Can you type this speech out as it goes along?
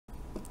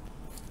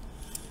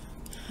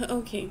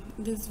Okay,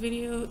 this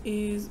video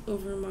is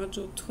over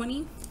module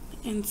 20,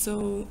 and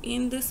so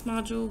in this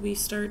module we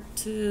start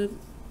to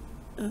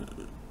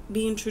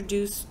be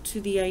introduced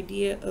to the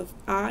idea of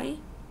I,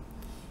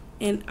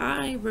 and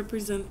I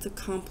represents a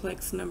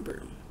complex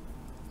number.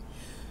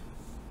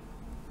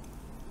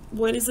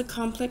 What is a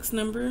complex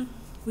number?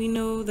 We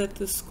know that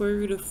the square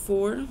root of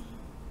 4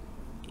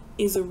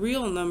 is a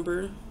real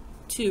number,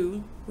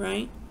 2,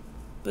 right?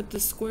 But the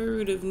square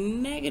root of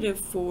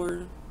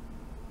 -4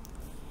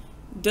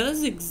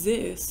 does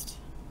exist.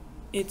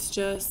 It's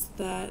just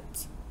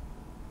that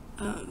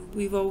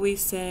we've always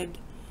said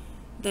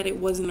that it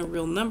wasn't a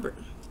real number,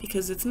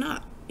 because it's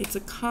not. It's a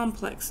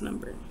complex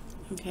number,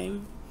 okay?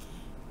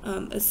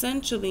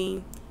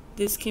 Essentially,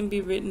 this can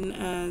be written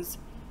as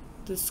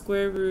the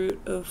square root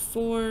of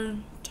 4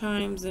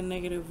 times a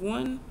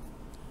 -1,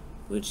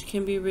 which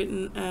can be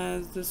written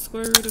as the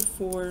square root of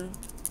 4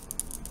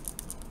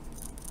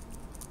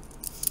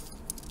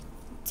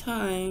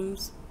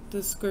 times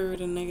the square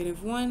root of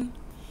 -1,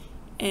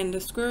 and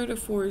the square root of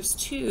 4 is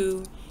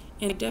 2,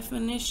 and by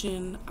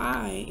definition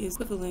I is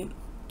equivalent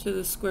to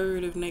the square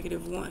root of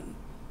 -1.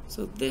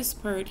 So this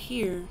part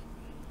here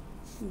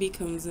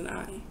becomes an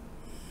I.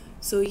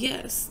 So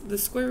yes, the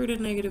square root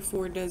of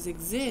 -4 does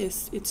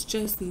exist, it's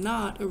just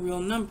not a real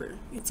number.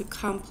 It's a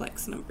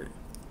complex number,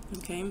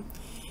 okay?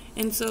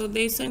 And so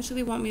they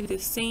essentially want me to do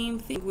the same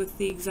thing with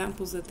the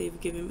examples that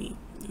they've given me,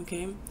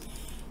 okay?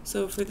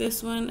 So for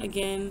this one,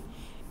 again,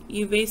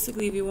 you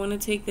basically, if you want to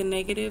take the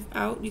negative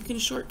out, you can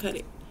shortcut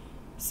it.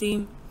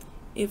 See,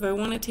 if I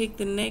want to take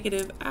the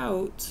negative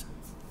out,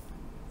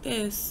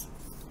 this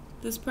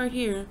part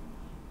here,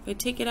 if I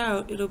take it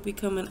out, it'll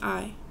become an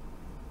I.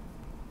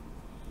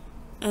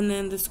 And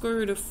then the square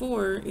root of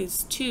 4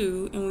 is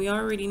 2, and we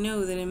already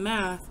know that in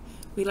math,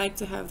 we like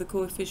to have the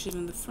coefficient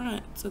in the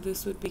front, so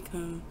this would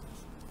become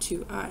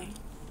 2I,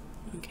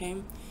 okay?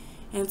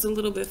 And it's a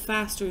little bit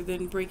faster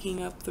than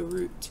breaking up the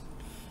root.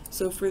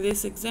 So for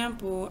this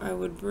example, I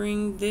would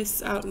bring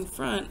this out in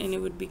front and it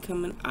would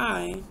become an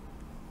I.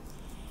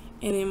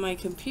 And in my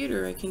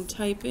computer, I can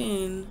type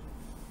in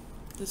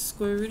the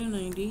square root of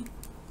 90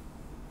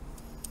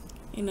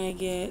 and I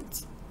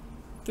get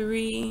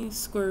 3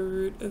 square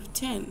root of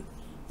 10.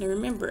 Now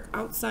remember,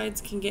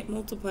 outsides can get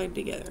multiplied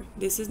together.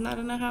 This is not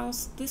in a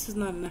house, this is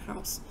not in a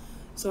house.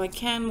 So I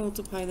can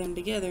multiply them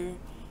together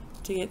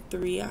to get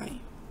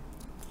 3I.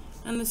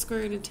 And the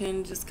square root of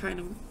 10 just kind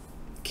of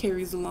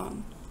carries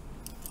along.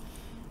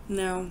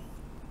 Now,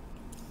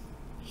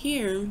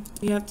 here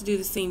you have to do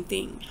the same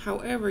thing.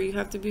 However, you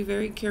have to be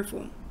very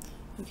careful,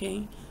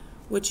 okay?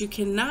 What you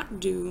cannot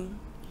do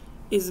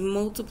is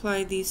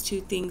multiply these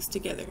two things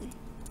together,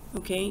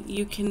 okay?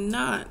 You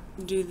cannot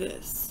do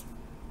this.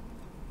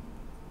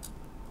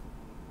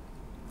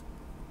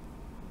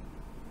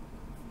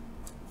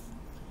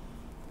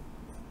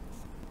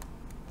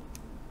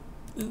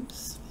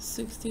 Oops,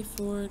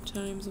 64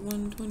 times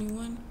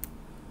 121.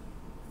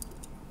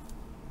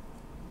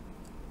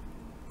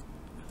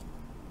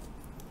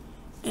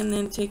 And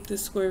then take the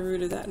square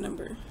root of that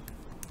number.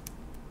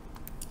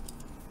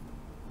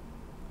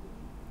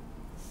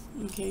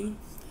 Okay,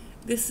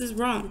 this is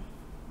wrong.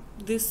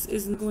 This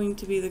isn't going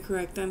to be the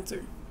correct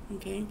answer,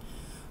 okay?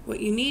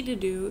 What you need to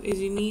do is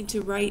you need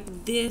to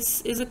write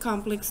this is a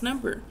complex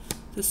number.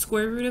 The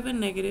square root of a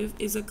negative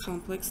is a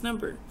complex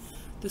number.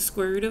 The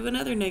square root of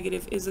another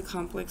negative is a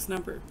complex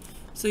number.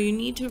 So you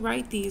need to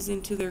write these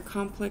into their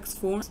complex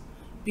forms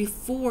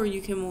before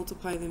you can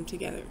multiply them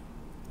together,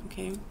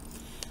 okay?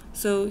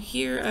 So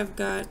here I've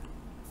got,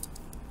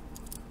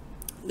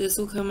 this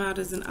will come out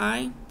as an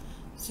I.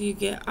 So you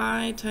get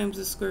I times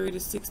the square root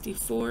of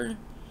 64.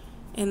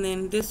 And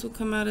then this will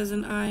come out as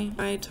an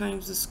I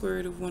times the square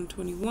root of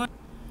 121,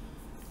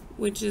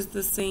 which is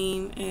the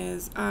same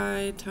as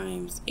I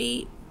times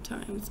 8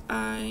 times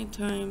I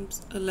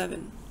times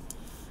 11.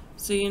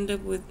 So you end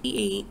up with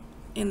E8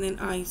 and then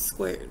I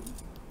squared,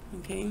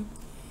 okay?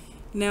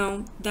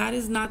 Now, that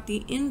is not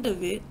the end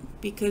of it,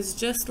 because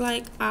just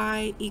like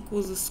I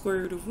equals the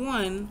square root of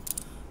 1,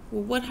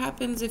 well, what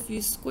happens if you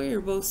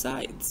square both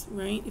sides,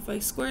 right? If I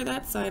square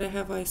that side, I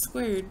have I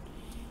squared,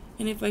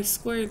 and if I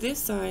square this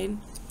side,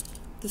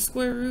 the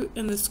square root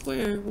and the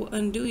square will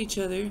undo each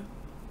other,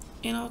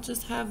 and I'll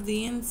just have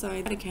the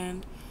inside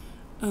second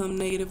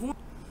 -1.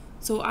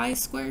 So I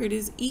squared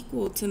is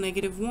equal to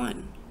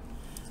 -1,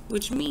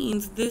 which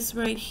means this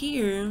right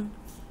here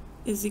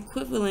is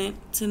equivalent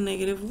to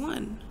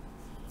 -1.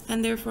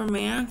 And therefore my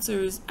answer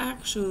is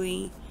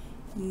actually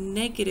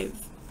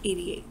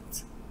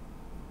 -88.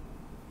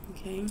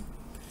 Okay.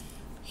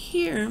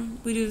 Here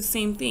we do the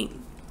same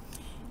thing.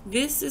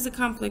 This is a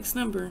complex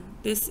number.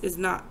 This is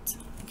not.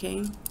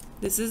 Okay.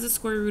 This is the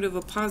square root of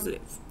a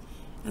positive.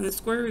 And the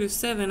square root of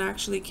 7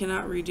 actually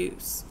cannot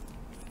reduce.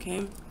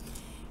 Okay.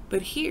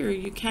 But here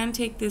you can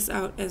take this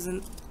out as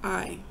an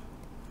I.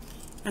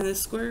 And the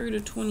square root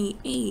of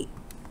 28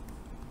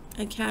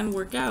 I can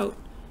work out.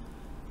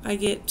 I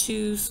get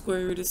 2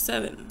 square root of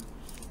 7.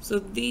 So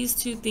these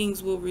two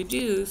things will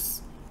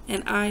reduce,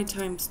 and I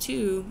times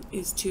 2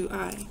 is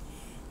 2I.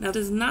 Now it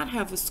does not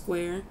have a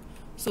square,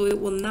 so it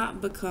will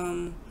not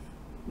become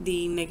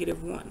the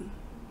 -1.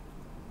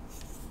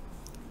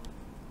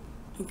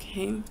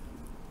 Okay.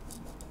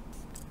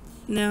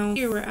 Now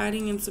here we're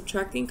adding and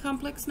subtracting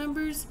complex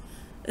numbers.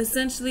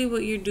 Essentially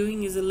what you're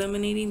doing is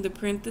eliminating the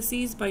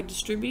parentheses by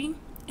distributing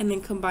and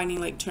then combining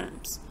like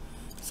terms.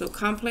 So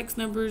complex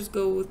numbers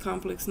go with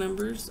complex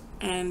numbers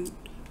and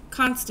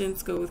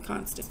constants go with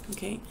constants.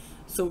 Okay,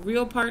 so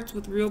real parts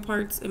with real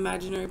parts,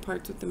 imaginary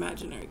parts with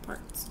imaginary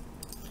parts.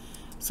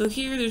 So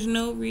here there's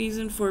no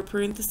reason for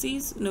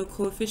parentheses, no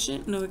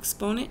coefficient, no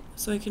exponent,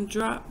 so I can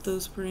drop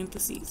those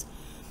parentheses.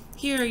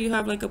 Here you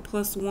have like a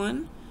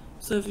 +1,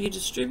 so if you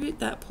distribute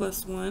that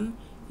 +1,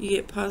 you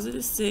get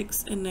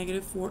 +6 and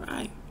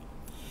 -4i.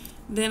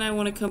 Then I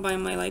want to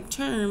combine my like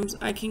terms.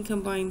 I can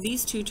combine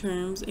these two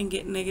terms and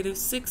get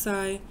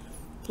 -6i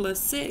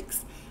plus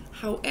 6.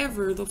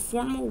 However, the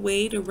formal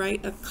way to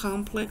write a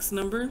complex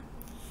number,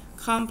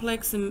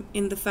 complex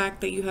in the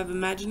fact that you have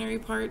imaginary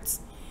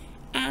parts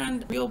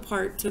and real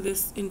part to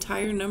this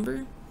entire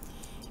number,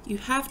 you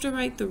have to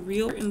write the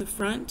real in the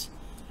front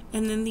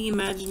and then the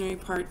imaginary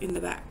part in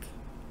the back.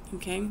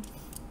 Okay,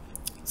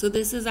 so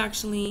this is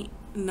actually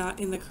not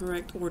in the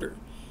correct order.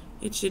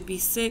 It should be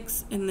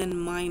 6 and then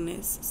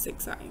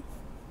 -6i.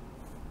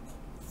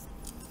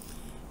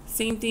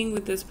 Same thing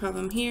with this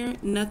problem here.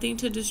 Nothing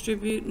to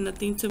distribute,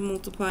 nothing to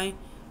multiply,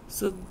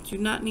 so do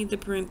not need the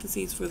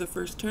parentheses for the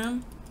first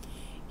term.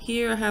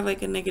 Here I have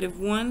like a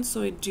 -1,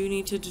 so I do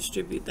need to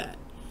distribute that.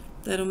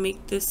 That'll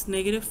make this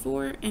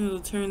 -4 and it'll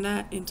turn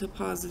that into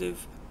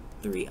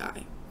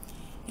 +3i.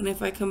 And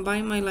if I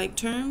combine my like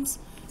terms,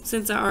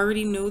 since I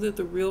already know that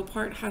the real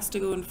part has to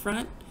go in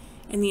front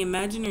and the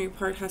imaginary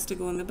part has to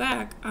go in the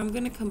back, I'm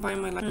going to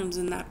combine my like terms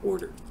in that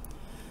order.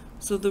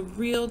 So the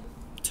real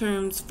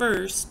terms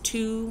first,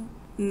 2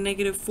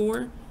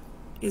 -4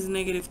 is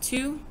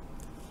 -2,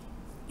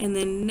 and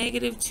then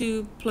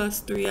 -2 plus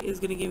 3 is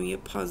going to give me a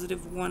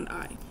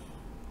 +1i.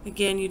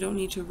 Again, you don't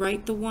need to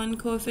write the 1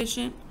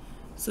 coefficient,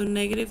 so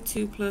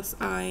 -2 plus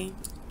I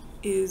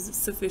is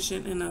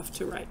sufficient enough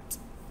to write.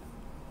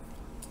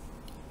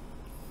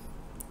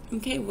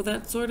 Okay, well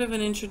that's sort of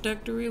an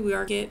introductory. We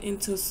are get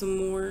into some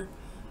more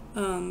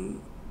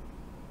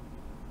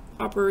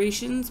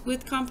operations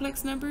with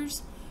complex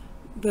numbers,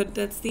 but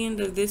that's the end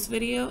of this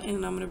video,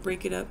 and I'm going to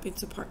break it up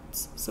into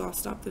parts. So I'll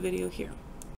stop the video here.